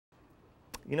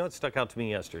You know what stuck out to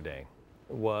me yesterday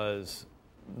was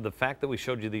the fact that we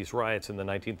showed you these riots in the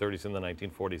 1930s and the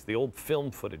 1940s, the old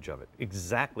film footage of it,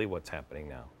 exactly what's happening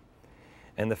now.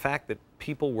 And the fact that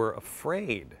people were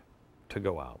afraid to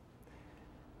go out.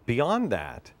 Beyond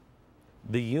that,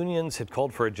 the unions had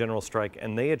called for a general strike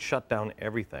and they had shut down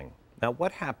everything. Now,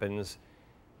 what happens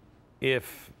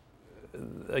if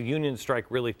a union strike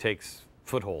really takes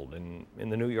foothold in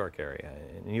the New York area,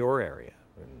 in your area,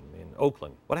 in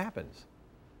Oakland? What happens?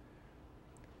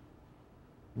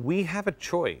 We have a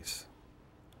choice.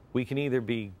 We can either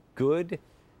be good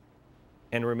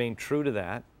and remain true to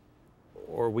that,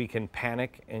 or we can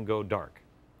panic and go dark.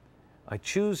 I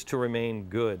choose to remain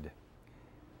good,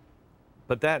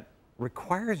 but that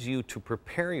requires you to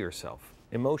prepare yourself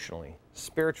emotionally,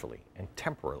 spiritually, and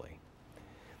temporally.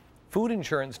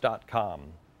 Foodinsurance.com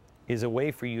is a way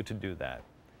for you to do that,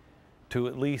 to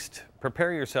at least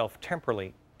prepare yourself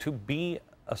temporarily to be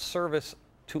a service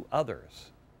to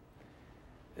others.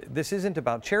 This isn't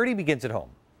about, charity begins at home,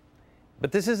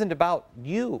 but this isn't about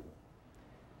you.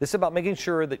 This is about making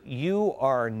sure that you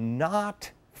are not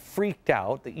freaked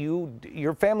out, that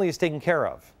your family is taken care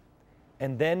of,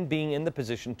 and then being in the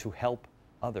position to help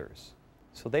others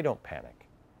so they don't panic.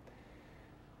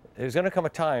 There's going to come a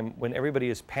time when everybody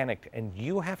is panicked, and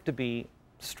you have to be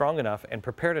strong enough and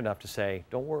prepared enough to say,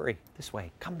 don't worry, this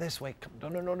way, come this way, come,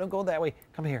 no, don't go that way,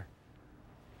 come here.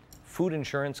 Food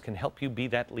insurance can help you be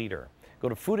that leader. Go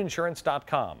to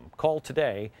foodinsurance.com. Call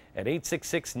today at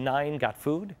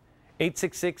 866-9-GOT-FOOD,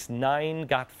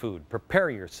 866-9-GOT-FOOD.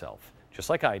 Prepare yourself, just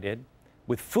like I did,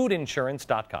 with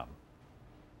foodinsurance.com.